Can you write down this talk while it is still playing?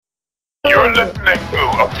You're listening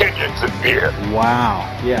to Opinions in Beer.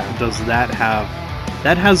 Wow. Yeah. Does that have...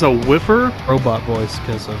 That has a whiffer? Robot voice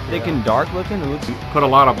because of... Thick and dark looking? It looks... Put a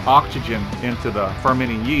lot of oxygen into the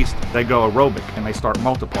fermenting yeast, they go aerobic and they start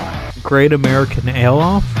multiplying. Great American Ale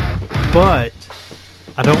off, but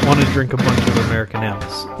I don't want to drink a bunch of American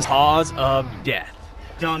Ales. Cause of death.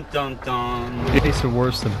 Dun dun dun. It tastes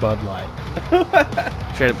worse than Bud Light.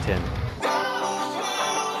 Straight up 10.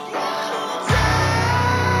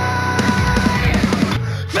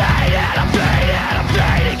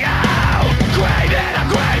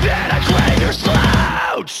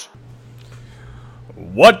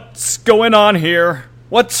 What's going on here?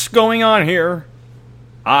 What's going on here?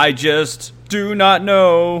 I just do not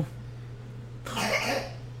know.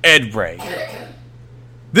 Ed Ray.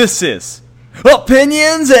 This is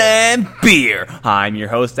Opinions and Beer. I'm your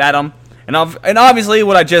host, Adam. And obviously,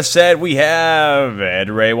 what I just said, we have Ed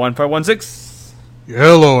Ray 1416.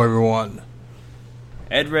 Hello, everyone.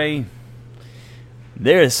 Ed Ray,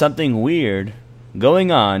 there is something weird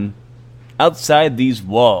going on outside these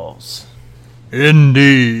walls.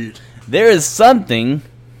 Indeed. There is something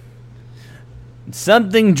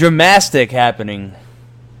dramatic happening.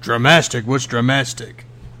 Dramatic? What's dramatic?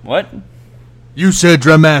 What? You said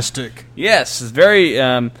dramatic. Yes, it's very.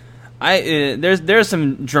 There's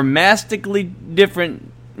some dramatically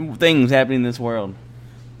different things happening in this world.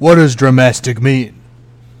 What does dramatic mean?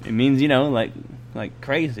 It means, like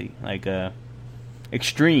crazy, like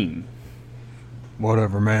extreme.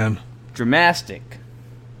 Whatever, man. Dramatic.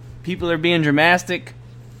 People are being dramatic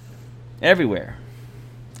everywhere.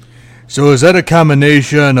 So is that a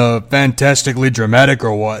combination of fantastically dramatic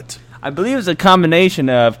or what? I believe it's a combination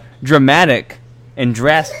of dramatic and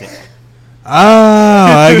drastic.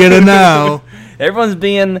 Ah, I get it now. Everyone's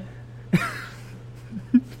being...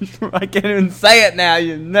 I can't even say it now.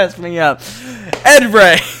 You messed me up. Ed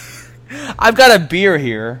Ray, I've got a beer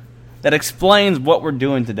here that explains what we're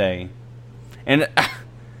doing today. And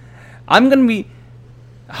I'm going to be...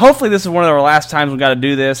 Hopefully this is one of our last times we've got to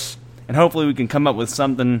do this. And hopefully we can come up with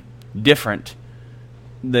something different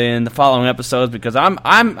than the following episodes, because I'm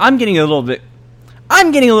getting a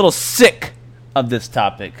little sick of this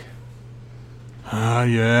topic.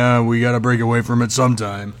 Yeah, we gotta break away from it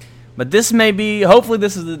sometime. But this may be, hopefully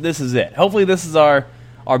this is it. Hopefully this is our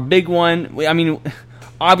big one. I mean,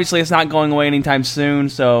 obviously it's not going away anytime soon,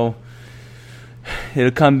 so it'll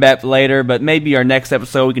come back later, but maybe our next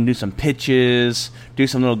episode we can do some pitches, do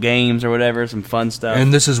some little games or whatever, some fun stuff.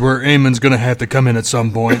 And this is where Eamon's gonna have to come in at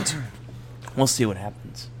some point. We'll see what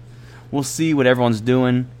happens. We'll see what everyone's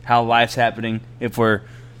doing, how life's happening, if we're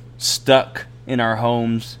stuck in our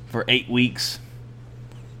homes for 8 weeks.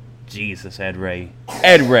 Jesus, Ed Ray.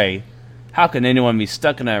 Ed Ray, how can anyone be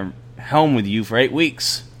stuck in a home with you for 8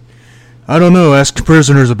 weeks? I don't know, ask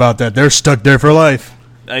prisoners about that. They're stuck there for life.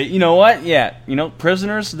 You know what? Yeah,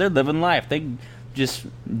 prisoners, they're living life. They just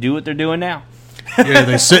do what they're doing now. Yeah,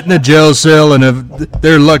 they sit in a jail cell, and if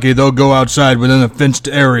they're lucky, they'll go outside within a fenced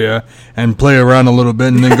area and play around a little bit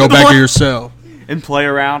and then go back to your cell. And play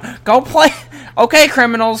around. Go play. Okay,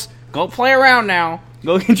 criminals, go play around now.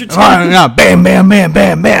 Go get your time. Bam, bam, bam,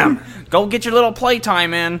 bam, bam. Go get your little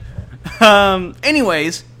playtime in.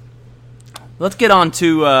 Anyways, let's get on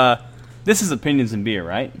to, this is Opinions and Beer,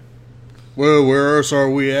 right? Well, where else are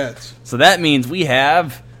we at? So that means we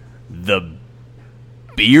have the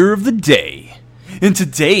beer of the day. And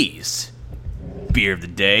today's beer of the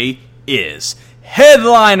day is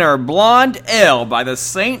Headliner Blonde Ale by the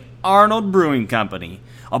St. Arnold Brewing Company.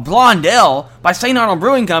 A blonde ale by St. Arnold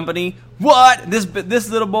Brewing Company? What? This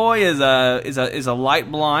little boy is a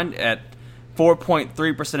light blonde at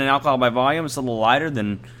 4.3% in alcohol by volume. It's a little lighter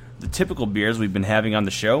than the typical beers we've been having on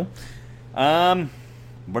the show. But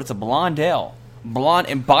it's a blonde ale. Blonde,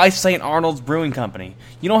 and by St. Arnold's Brewing Company.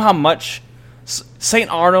 You know how much St.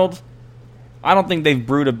 Arnold, I don't think they've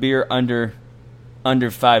brewed a beer under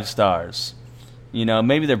 5 stars.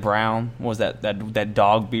 Maybe they're brown. What was that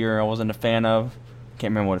dog beer I wasn't a fan of?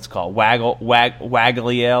 Can't remember what it's called.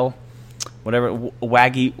 Waggly Ale. Whatever.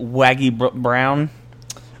 Waggy Brown.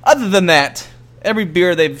 Other than that, every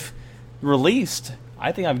beer they've released,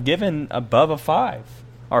 I think I've given above a 5.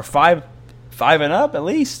 Or 5 and up at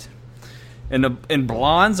least. And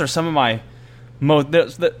blondes are some of my most.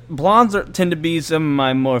 Blondes tend to be some of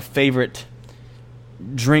my more favorite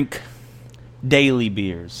drink daily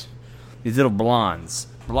beers. These little blondes.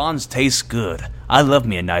 Blondes taste good. I love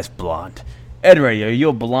me a nice blonde. Ed Ray, are you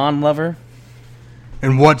a blonde lover?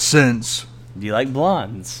 In what sense? Do you like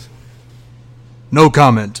blondes? No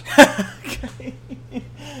comment.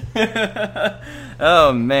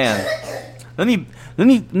 Oh man. Let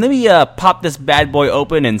me pop this bad boy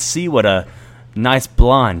open and see what a nice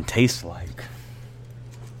blonde tastes like.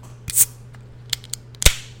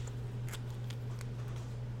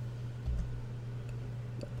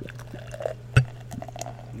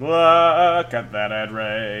 Look at that, Ed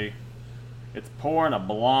Ray. It's pouring a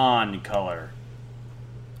blonde color.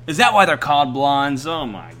 Is that why they're called blondes? Oh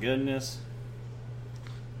my goodness.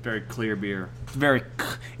 Very clear beer.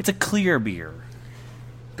 It's a clear beer.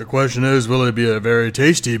 The question is, will it be a very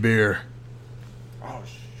tasty beer? Oh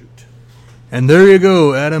shoot. And there you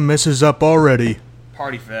go, Adam messes up already.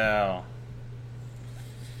 Party foul.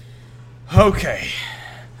 Okay.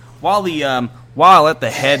 While I let the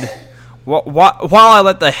head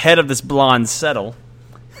of this blonde settle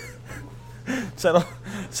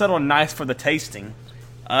nice for the tasting.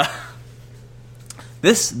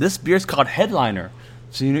 This beer's called Headliner.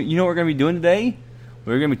 So you know what we're gonna be doing today?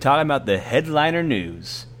 We're gonna be talking about the headliner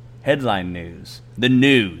news. Headline news. The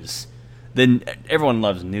news. Then everyone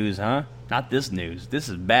loves news, huh? Not this news. This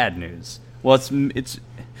is bad news. Well, it's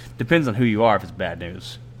depends on who you are if it's bad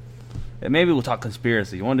news. Maybe we'll talk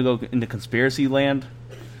conspiracy. You want to go into conspiracy land?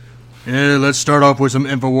 Yeah, let's start off with some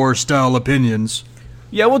InfoWars style opinions.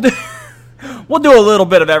 Yeah, we'll do a little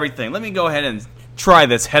bit of everything. Let me go ahead and try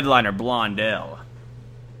this Headliner Blonde Ale.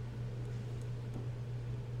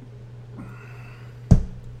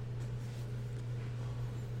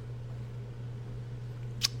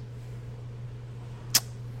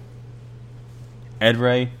 Ed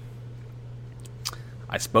Ray,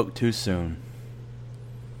 I spoke too soon.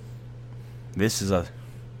 This is a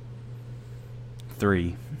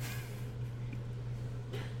 3.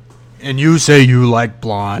 And you say you like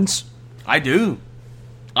blondes. I do.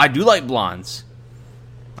 I do like blondes.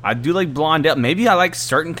 I do like blonde ale. Maybe I like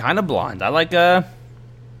certain kind of blonde. I like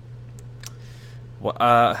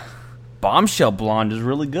Bombshell Blonde is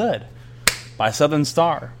really good by Southern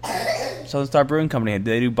Star. Southern Star Brewing Company.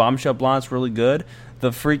 They do Bombshell Blonde. It's really good. The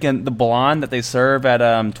blonde that they serve at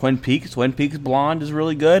Twin Peaks Blonde is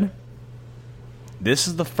really good. This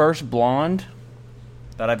is the first blonde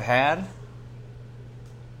that I've had.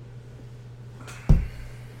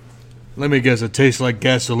 Let me guess, it tastes like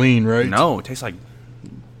gasoline, right? No, it tastes like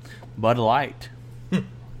Bud Light.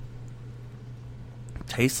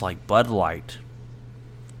 Tastes like Bud Light.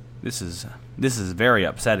 This is very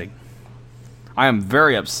upsetting. I am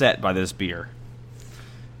very upset by this beer.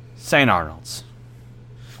 St. Arnold's.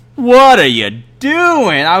 What are you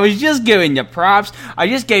doing? I was just giving you props. I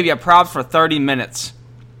just gave you props for 30 minutes.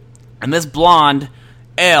 And this blonde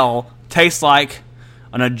ale tastes like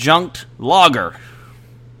an adjunct lager.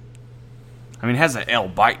 I mean, it has an ale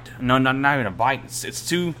bite. No, not even a bite. It's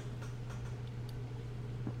too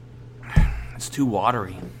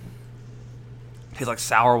watery. It tastes like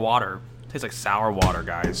sour water. It tastes like sour water,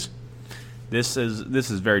 guys. This is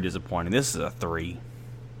very disappointing. This is a 3.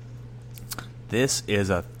 This is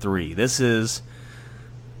a 3. This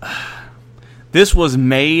was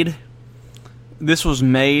made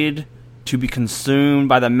to be consumed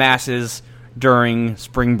by the masses during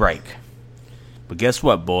spring break. But guess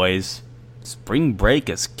what, boys? Spring break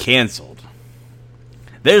is canceled.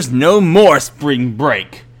 There's no more spring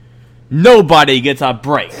break. Nobody gets a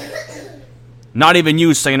break. Not even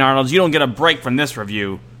you, St. Arnold's. You don't get a break from this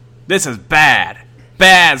review. This is bad.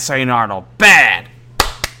 Bad, St. Arnold. Bad.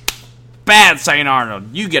 Bad, St.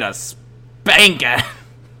 Arnold. You get a spanking.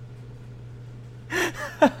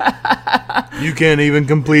 You can't even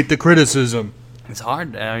complete the criticism. It's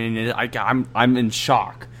hard. I mean, I'm in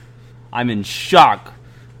shock. I'm in shock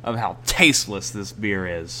of how tasteless this beer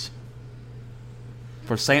is.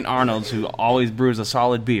 For St. Arnold's, who always brews a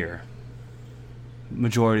solid beer,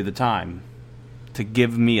 majority of the time, to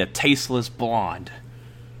give me a tasteless blonde.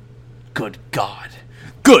 Good God.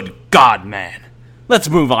 Good God, man. Let's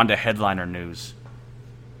move on to headliner news.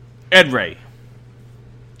 Ed Ray,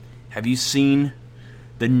 have you seen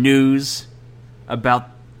the news about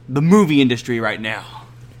the movie industry right now?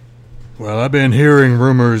 Well, I've been hearing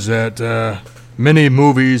rumors that many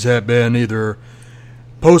movies have been either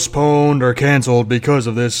postponed or canceled because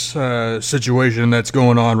of this situation that's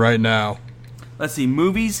going on right now. Let's see.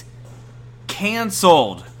 Movies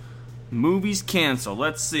canceled. Movies canceled.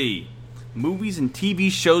 Let's see. Movies and TV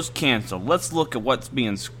shows canceled. Let's look at what's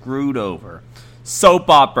being screwed over. Soap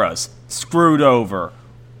operas screwed over.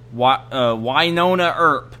 Winona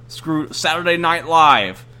Earp screwed. Saturday Night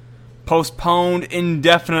Live postponed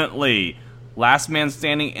indefinitely. Last Man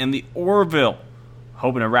Standing and The Orville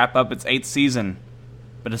hoping to wrap up its 8th season,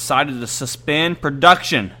 but decided to suspend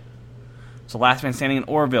production. So Last Man Standing and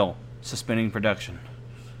Orville suspending production.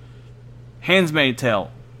 Handmaid's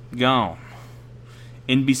Tale gone.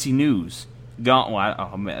 NBC News gone. Well,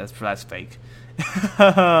 oh man, that's fake.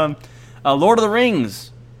 Lord of the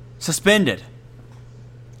Rings suspended.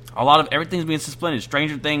 A lot of everything's being suspended.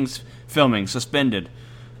 Stranger Things filming suspended.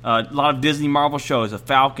 A lot of Disney Marvel shows.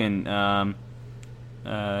 Falcon and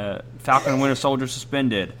Winter Soldier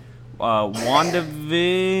suspended.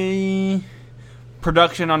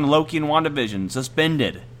 Production on Loki and WandaVision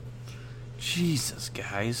suspended. Jesus,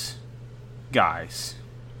 guys.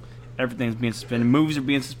 Everything's being suspended. Movies are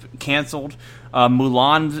being canceled.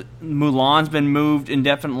 Mulan's been moved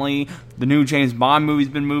indefinitely. The new James Bond movie's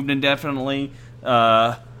been moved indefinitely.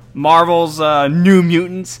 Marvel's New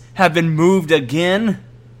Mutants have been moved again.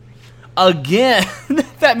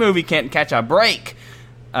 That movie can't catch a break.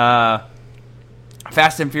 Fast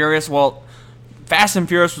and Furious. Well, Fast and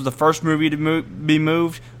Furious was the first movie to be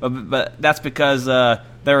moved, but that's because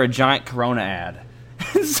they're a giant Corona ad.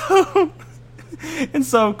 And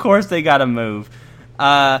so of course they got to move.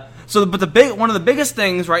 But one of the biggest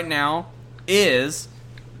things right now is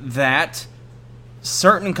that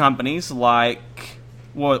certain companies like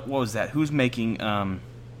what was that? Who's making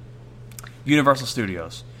Universal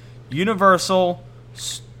Studios? Universal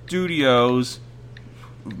Studios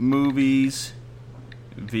movies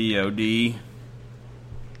VOD.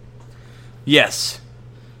 Yes.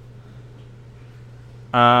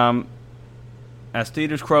 As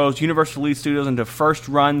theaters close, Universal leads studios into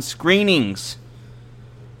first-run screenings,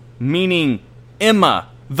 meaning Emma,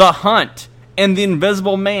 The Hunt, and The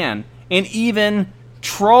Invisible Man, and even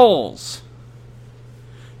Trolls.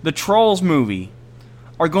 The Trolls movie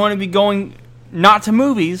are going to be going not to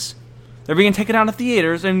movies. They're being taken out of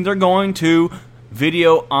theaters, and they're going to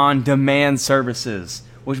video-on-demand services,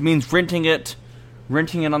 which means renting it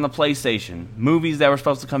on the PlayStation. Movies that were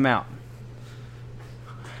supposed to come out.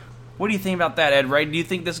 What do you think about that, Ed Ray? Do you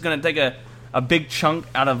think this is going to take a big chunk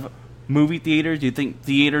out of movie theaters? Do you think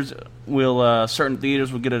certain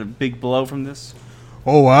theaters will get a big blow from this?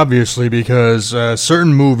 Oh, obviously, because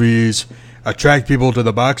certain movies attract people to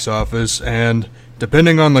the box office, and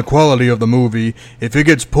depending on the quality of the movie, if it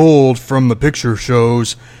gets pulled from the picture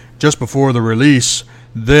shows just before the release,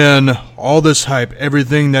 then all this hype,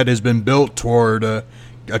 everything that has been built toward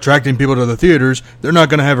attracting people to the theaters, they're not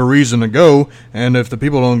going to have a reason to go. And if the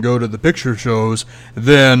people don't go to the picture shows,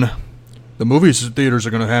 then the movie theaters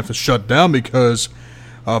are going to have to shut down because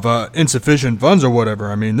of insufficient funds or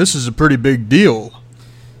whatever. I mean, this is a pretty big deal.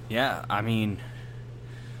 Yeah, I mean,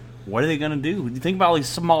 what are they going to do? You think about all these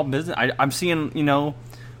small business. I'm seeing,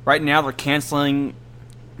 right now they're canceling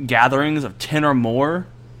gatherings of 10 or more.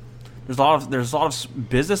 There's a lot of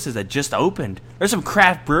businesses that just opened. There's some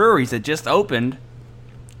craft breweries that just opened.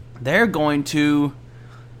 They're going to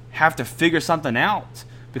have to figure something out,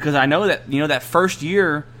 because I know that that first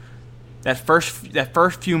year, that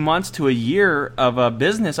first few months to a year of a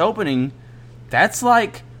business opening, that's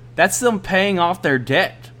them paying off their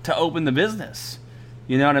debt to open the business.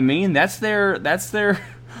 You know what I mean? That's their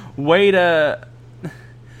way to.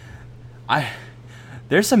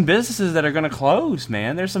 There's some businesses that are going to close,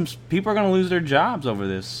 man. There's some people are going to lose their jobs over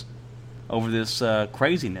this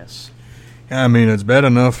craziness. I mean, it's bad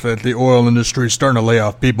enough that the oil industry is starting to lay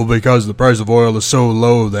off people because the price of oil is so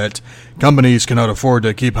low that companies cannot afford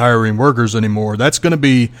to keep hiring workers anymore. That's going to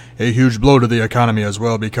be a huge blow to the economy as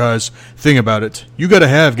well, because think about it. You got to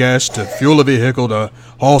have gas to fuel a vehicle to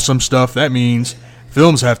haul some stuff. That means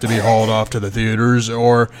films have to be hauled off to the theaters,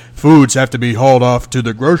 or foods have to be hauled off to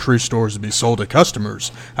the grocery stores to be sold to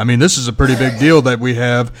customers. I mean, this is a pretty big deal that we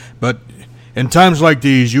have, but in times like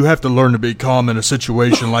these, you have to learn to be calm in a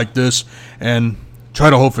situation like this and try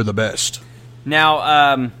to hope for the best. Now,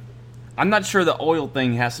 I'm not sure the oil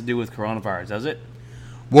thing has to do with coronavirus, does it?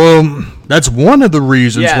 Well, that's one of the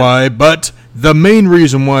reasons why, but the main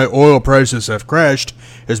reason why oil prices have crashed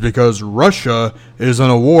is because Russia is in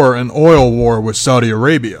an oil war with Saudi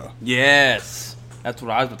Arabia. Yes, that's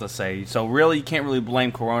what I was about to say. So really, you can't really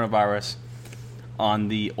blame coronavirus on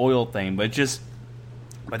the oil thing, but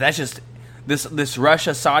that's just this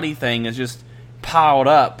Russia-Saudi thing is just piled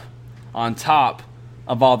up on top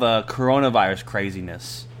of all the coronavirus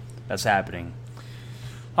craziness that's happening.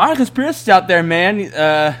 A lot of conspiracies out there, man.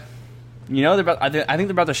 I think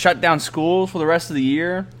they're about to shut down schools for the rest of the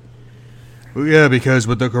year. Well, yeah, because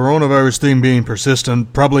with the coronavirus thing being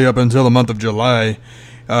persistent, probably up until the month of July,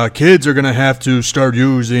 kids are going to have to start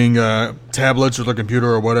using tablets or the computer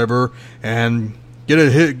or whatever, and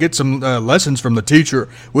get some lessons from the teacher,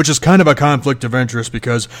 which is kind of a conflict of interest,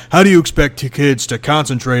 because how do you expect kids to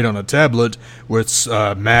concentrate on a tablet with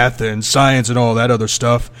math and science and all that other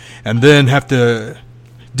stuff, and then have to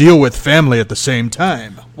deal with family at the same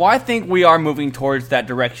time? Well, I think we are moving towards that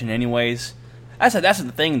direction anyways. That's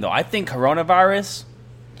the thing, though. I think coronavirus.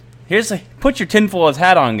 Put your tinfoil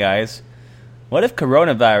hat on, guys. What if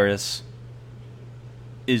coronavirus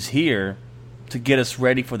is here to get us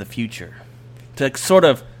ready for the future, to sort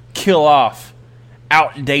of kill off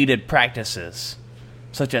outdated practices,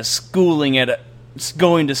 such as going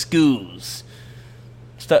to schools,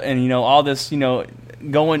 stuff, and all this,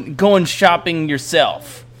 going shopping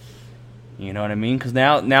yourself. You know what I mean? Because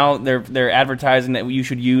now they're advertising that you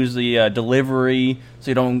should use the delivery,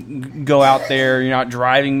 so you don't go out there. You're not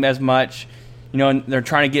driving as much. And they're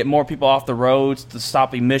trying to get more people off the roads to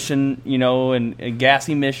stop emission, and gas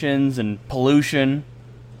emissions and pollution.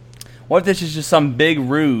 What if this is just some big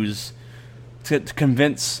ruse to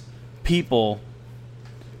convince people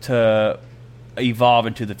to evolve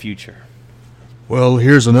into the future? Well,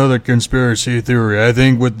 here's another conspiracy theory. I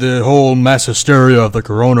think with the whole mass hysteria of the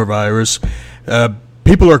coronavirus,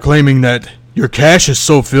 people are claiming that your cash is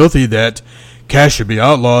so filthy that cash should be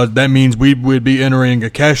outlawed. That means we would be entering a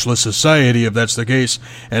cashless society if that's the case.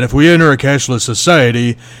 And if we enter a cashless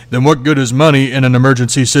society, then what good is money in an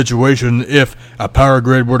emergency situation if a power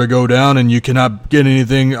grid were to go down and you cannot get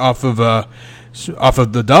anything off of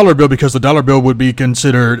the dollar bill because the dollar bill would be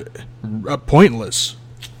considered pointless?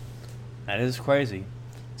 That is crazy.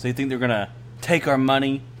 So you think they're going to take our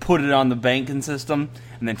money, put it on the banking system,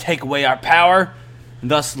 and then take away our power,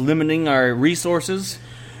 thus limiting our resources?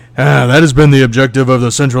 That has been the objective of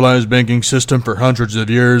the centralized banking system for hundreds of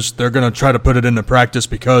years. They're going to try to put it into practice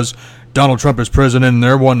because Donald Trump is president, and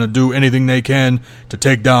they're wanting to do anything they can to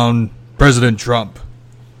take down President Trump.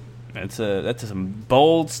 That's some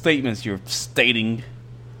bold statements you're stating.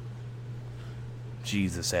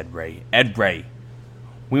 Jesus, Ed Ray.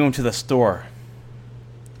 We went to the store.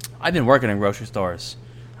 I've been working in grocery stores.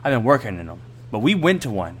 I've been working in them. But we went to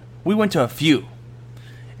one. We went to a few.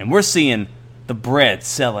 And we're seeing the bread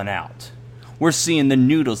selling out. We're seeing the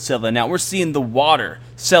noodles selling out. We're seeing the water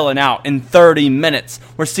selling out in 30 minutes.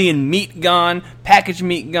 We're seeing meat gone, packaged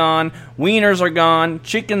meat gone, wieners are gone,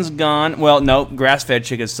 chicken's gone. Well, no, grass-fed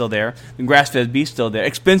chicken's still there. The grass-fed beef's still there.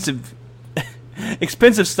 Expensive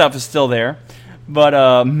stuff is still there.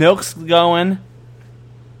 But milk's going.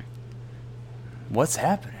 What's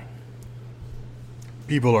happening?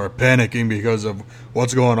 People are panicking because of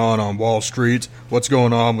what's going on Wall Street, what's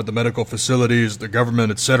going on with the medical facilities, the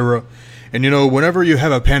government, etc. And whenever you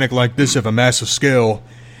have a panic like this of a massive scale,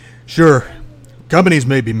 sure, companies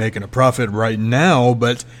may be making a profit right now,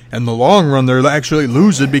 but in the long run they're actually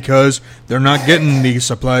losing because they're not getting the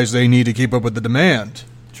supplies they need to keep up with the demand.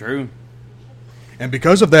 True. And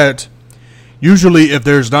because of that, usually if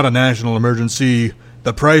there's not a national emergency,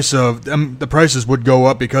 the prices would go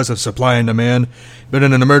up because of supply and demand. But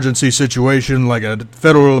in an emergency situation like a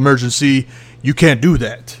federal emergency, you can't do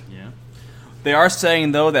that. Yeah. They are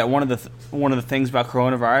saying though that one of the things about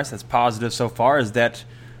coronavirus that's positive so far is that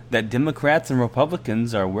Democrats and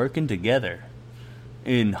Republicans are working together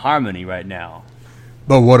in harmony right now.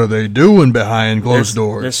 But what are they doing behind closed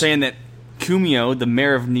doors? They're saying that Cuomo, the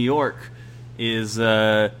mayor of New York, is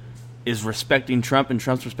respecting Trump and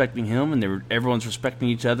Trump's respecting him, and everyone's respecting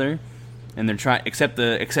each other, and they're trying except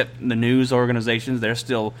the news organizations, they're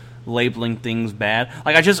still labeling things bad.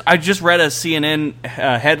 Like I just read a CNN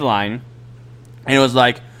headline, and it was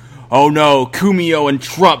like, "Oh no, Cuomo and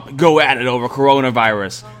Trump go at it over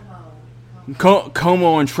coronavirus."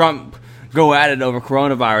 Cuomo and Trump go at it over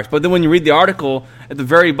coronavirus. But then when you read the article, at the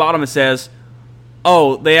very bottom it says,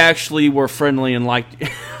 "Oh, they actually were friendly and liked."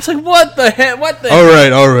 It's like, what the heck?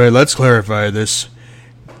 All right. Let's clarify this.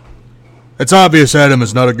 It's obvious Adam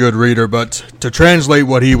is not a good reader, but to translate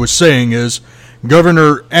what he was saying is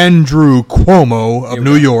Governor Andrew Cuomo of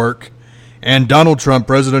New York and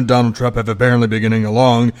President Donald Trump have apparently been getting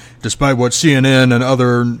along, despite what CNN and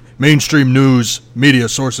other mainstream news media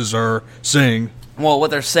sources are saying. Well, what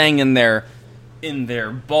they're saying in their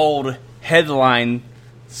bold headline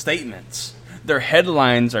statements. Their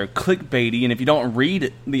headlines are clickbaity, and if you don't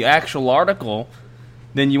read the actual article,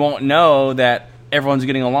 then you won't know that everyone's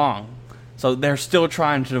getting along. So they're still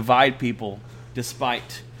trying to divide people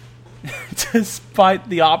despite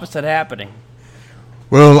the opposite happening.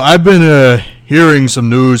 Well, I've been hearing some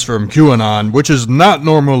news from QAnon, which is not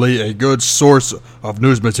normally a good source of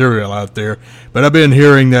news material out there, but I've been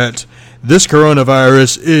hearing that this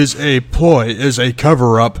coronavirus is a ploy, is a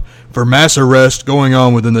cover-up for mass arrest going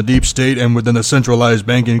on within the deep state and within the centralized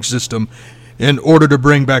banking system in order to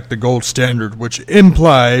bring back the gold standard, which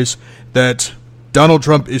implies that Donald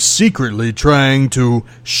Trump is secretly trying to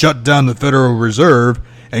shut down the Federal Reserve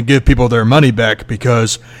and give people their money back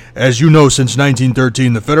because, as you know, since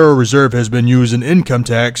 1913, the Federal Reserve has been using income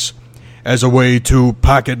tax as a way to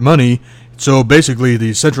pocket money So basically,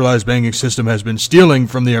 the centralized banking system has been stealing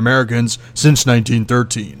from the Americans since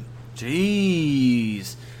 1913.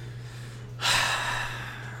 Jeez.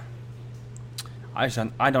 I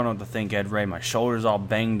don't know what to think, Ed Ray. My shoulder's all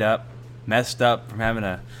banged up, messed up from having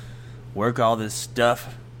to work all this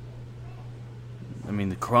stuff. I mean,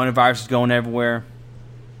 the coronavirus is going everywhere.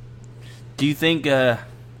 Do you think we're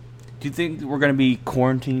going to be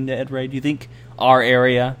quarantined, Ed Ray? Do you think our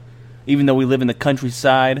area, even though we live in the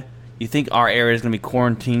countryside, you think our area is going to be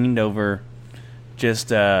quarantined over just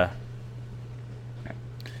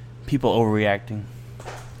people overreacting?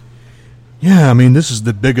 Yeah, I mean, this is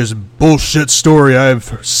the biggest bullshit story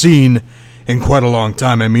I've seen in quite a long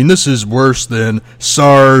time. I mean, this is worse than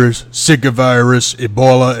SARS, Zika virus,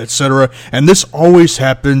 Ebola, etc. And this always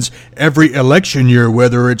happens every election year,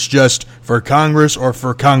 whether it's just for Congress or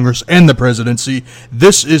for Congress and the presidency.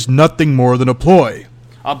 This is nothing more than a ploy.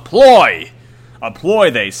 A ploy! A ploy,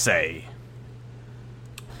 they say.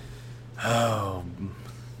 Oh.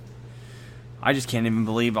 I just can't even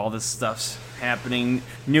believe all this stuff's happening.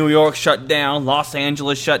 New York shut down. Los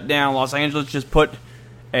Angeles shut down. Los Angeles just put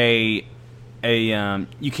you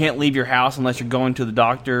can't leave your house unless you're going to the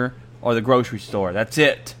doctor or the grocery store. That's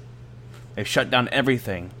it. They've shut down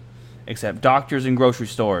everything except doctors and grocery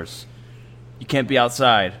stores. You can't be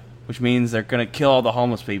outside, which means they're going to kill all the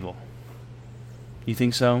homeless people. You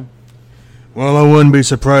think so? Well, I wouldn't be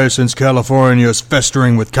surprised since California is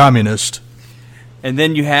festering with communists. And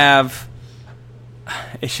then you have...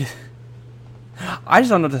 I just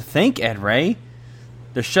don't know what to think, Ed Ray.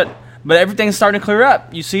 They're shut... But everything's starting to clear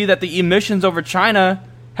up. You see that the emissions over China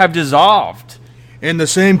have dissolved. And the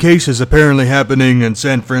same case is apparently happening in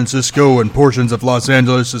San Francisco and portions of Los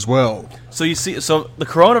Angeles as well. So you see, so the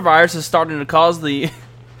coronavirus is starting to cause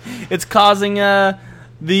it's causing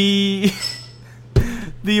the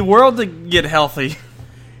world to get healthy.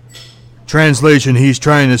 Translation, he's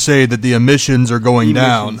trying to say that the emissions are going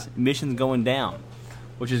down. Emissions going down,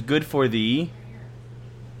 which is good for the...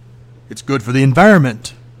 It's good for the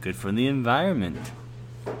environment. Good for the environment.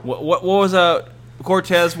 What was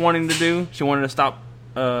Cortez wanting to do? She wanted to stop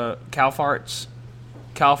cow farts,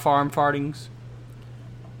 cow farm fartings.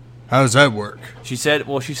 How does that work? She said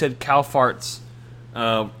cow farts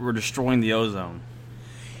were destroying the ozone.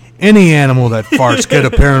 Any animal that farts could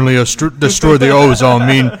apparently destroy the ozone. I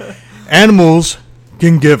mean, animals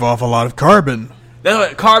can give off a lot of carbon. That's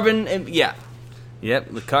what carbon and yeah,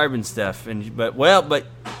 yep, the carbon stuff. But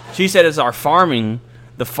she said it's our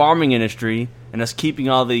the farming industry, and us keeping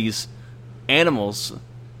all these animals,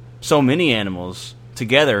 so many animals,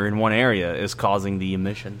 together in one area is causing the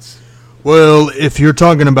emissions. Well, if you're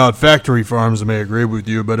talking about factory farms, I may agree with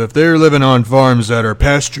you, but if they're living on farms that are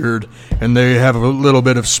pastured and they have a little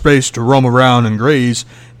bit of space to roam around and graze,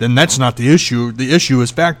 then that's not the issue. The issue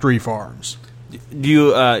is factory farms. Do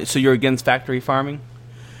you? So you're against factory farming?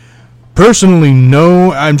 Personally,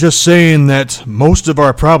 no. I'm just saying that most of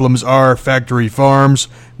our problems are factory farms,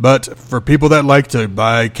 but for people that like to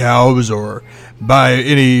buy cows or buy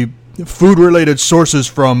any food-related sources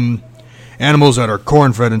from animals that are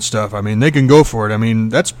corn-fed and stuff, I mean, they can go for it. I mean,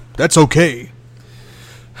 that's okay.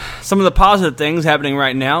 Some of the positive things happening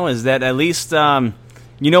right now is that at least, you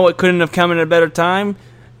know what couldn't have come in a better time?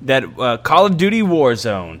 That Call of Duty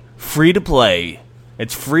Warzone, free to play.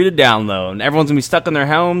 It's free to download, and everyone's going to be stuck in their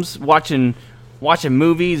homes watching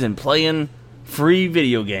movies and playing free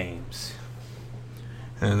video games.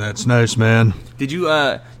 And that's nice, man. Did you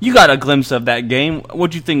you got a glimpse of that game?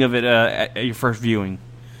 What'd you think of it at your first viewing?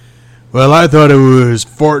 Well, I thought it was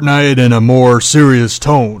Fortnite in a more serious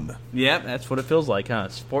tone. Yeah, that's what it feels like, huh?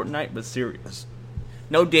 It's Fortnite, but serious.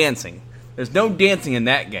 No dancing. There's no dancing in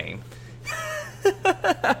that game.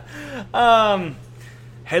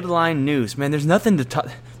 Headline news. Man, there's nothing to talk...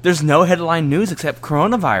 There's no headline news except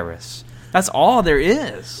coronavirus. That's all there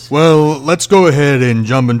is. Well, let's go ahead and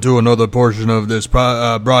jump into another portion of this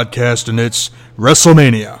broadcast, and it's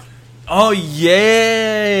WrestleMania. Oh,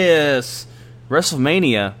 yes!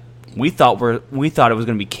 WrestleMania... We thought it was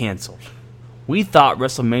going to be canceled. We thought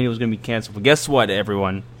WrestleMania was going to be canceled. But guess what,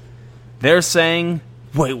 everyone? They're saying,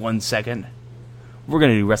 wait 1 second. We're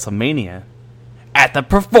going to do WrestleMania at the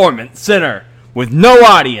Performance Center with no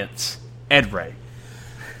audience. Ed Ray.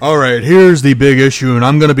 All right, here's the big issue, and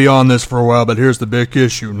I'm going to be on this for a while, but here's the big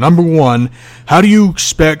issue. Number one, how do you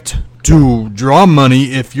expect to draw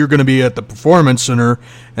money if you're going to be at the Performance Center,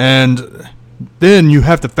 and then you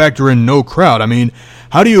have to factor in no crowd? I mean,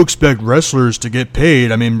 how do you expect wrestlers to get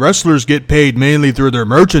paid? I mean, wrestlers get paid mainly through their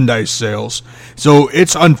merchandise sales. So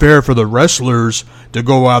it's unfair for the wrestlers to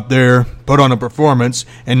go out there, put on a performance,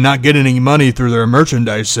 and not get any money through their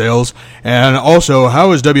merchandise sales. And also,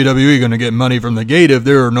 how is WWE going to get money from the gate if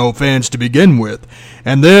there are no fans to begin with?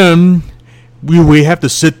 And then we have to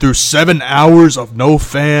sit through 7 hours of no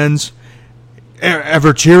fans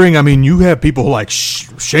ever cheering. I mean, you have people like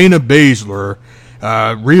Shayna Baszler,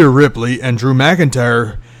 Rhea Ripley, and Drew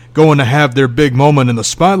McIntyre going to have their big moment in the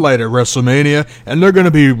spotlight at WrestleMania, and they're going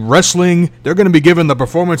to be wrestling. They're going to be giving the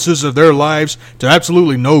performances of their lives to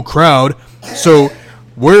absolutely no crowd. So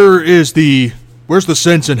where's the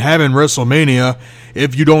sense in having WrestleMania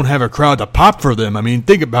if you don't have a crowd to pop for them? I mean,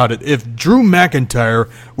 think about it. If Drew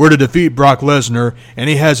McIntyre were to defeat Brock Lesnar and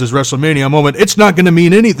he has his WrestleMania moment, it's not going to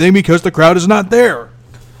mean anything because the crowd is not there.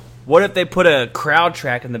 What if they put a crowd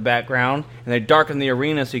track in the background and they darken the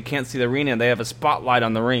arena so you can't see the arena and they have a spotlight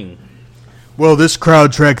on the ring? Well, this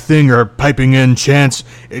crowd track thing or piping in chants,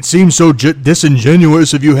 it seems so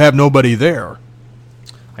disingenuous if you have nobody there.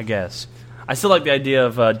 I guess. I still like the idea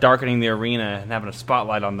of darkening the arena and having a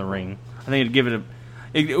spotlight on the ring. I think it'd give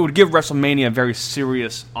it would give WrestleMania a very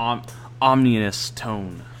serious, ominous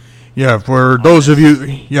tone. Yeah, for those of you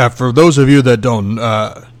that don't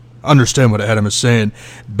understand what Adam is saying,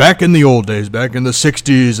 back in the old days, back in the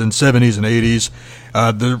 60s and 70s and 80s,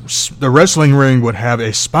 the wrestling ring would have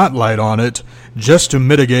a spotlight on it just to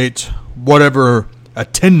mitigate whatever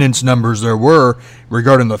attendance numbers there were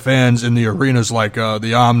regarding the fans in the arenas like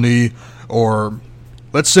the Omni, or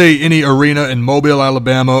let's say any arena in Mobile,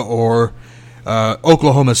 Alabama, or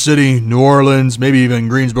Oklahoma City, New Orleans, maybe even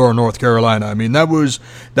Greensboro, North Carolina. I mean, that was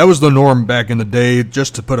the norm back in the day,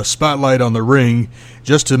 just to put a spotlight on the ring,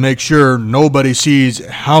 just to make sure nobody sees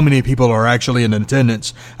how many people are actually in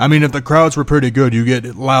attendance. I mean, if the crowds were pretty good, you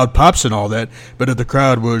get loud pops and all that, but if the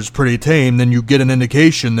crowd was pretty tame, then you get an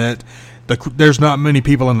indication that there's not many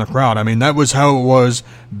people in the crowd. I mean, that was how it was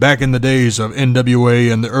back in the days of NWA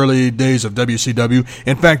and the early days of WCW.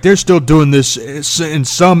 In fact, they're still doing this in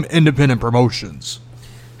some independent promotions.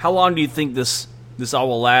 How long do you think this all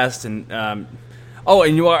will last? And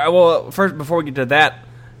first, before we get to that,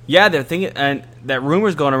 yeah, they're thinking, and that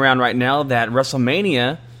rumor's going around right now that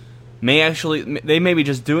WrestleMania they may be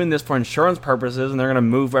just doing this for insurance purposes, and they're going to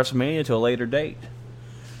move WrestleMania to a later date.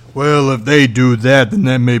 Well, if they do that, then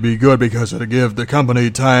that may be good because it'll give the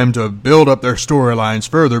company time to build up their storylines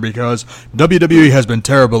further, because WWE has been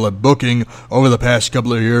terrible at booking over the past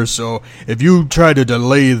couple of years. So if you try to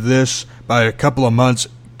delay this by a couple of months,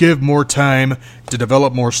 give more time to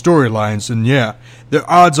develop more storylines, and yeah, the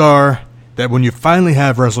odds are that when you finally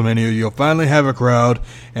have WrestleMania, you'll finally have a crowd,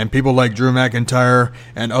 and people like Drew McIntyre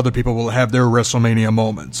and other people will have their WrestleMania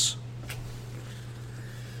moments.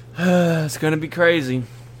 It's going to be crazy.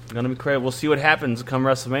 Gonna be crazy. We'll see what happens come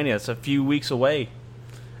WrestleMania. It's a few weeks away.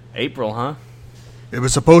 April, huh? It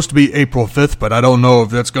was supposed to be April 5th, but I don't know if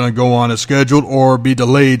that's going to go on as scheduled or be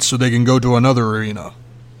delayed so they can go to another arena.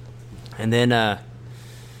 And then,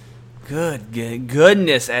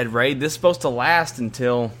 goodness, Ed Ray, this is supposed to last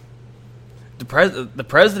until the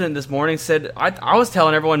president this morning said, I was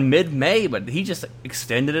telling everyone mid-May, but he just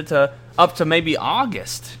extended it up to maybe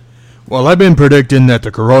August. Well, I've been predicting that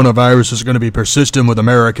the coronavirus is going to be persistent with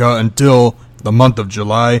America until the month of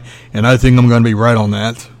July, and I think I'm going to be right on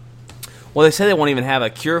that. Well, they say they won't even have a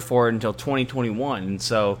cure for it until 2021, and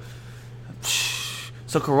so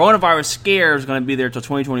coronavirus scare is going to be there until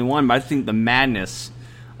 2021, but I think the madness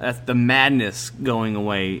going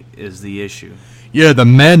away is the issue. Yeah, the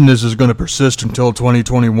madness is going to persist until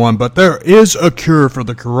 2021, but there is a cure for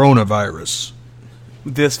the coronavirus.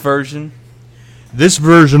 This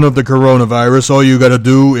version of the coronavirus, all you got to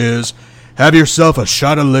do is have yourself a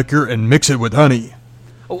shot of liquor and mix it with honey.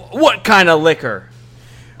 What kind of liquor?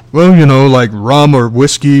 Well, you know, like rum or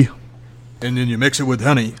whiskey, and then you mix it with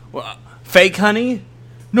honey. Fake honey?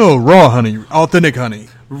 No, raw honey, authentic honey.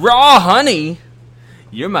 Raw honey?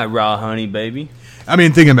 You're my raw honey, baby. I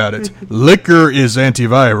mean, think about it. Liquor is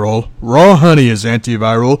antiviral. Raw honey is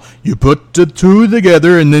antiviral. You put the two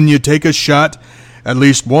together, and then you take a shot. At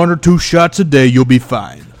least 1 or 2 shots a day, you'll be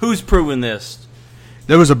fine. Who's proving this?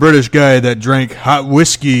 There was a British guy that drank hot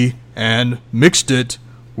whiskey and mixed it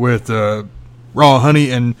with raw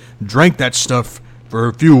honey and drank that stuff for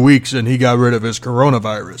a few weeks, and he got rid of his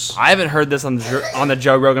coronavirus. I haven't heard this on the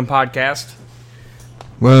Joe Rogan podcast.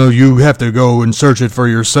 Well, you have to go and search it for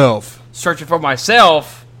yourself. Search it for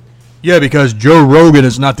myself? Yeah, because Joe Rogan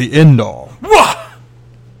is not the end-all. What?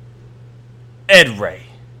 Ed Ray.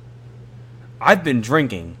 I've been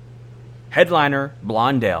drinking Headliner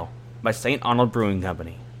Blonde Ale by St. Arnold Brewing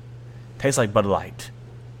Company. Tastes like Bud Light.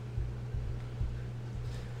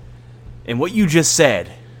 And what you just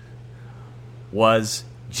said was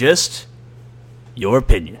just your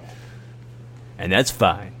opinion. And that's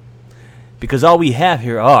fine. Because all we have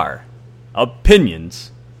here are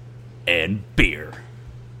opinions and beer.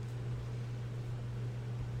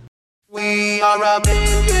 We are a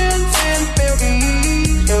million.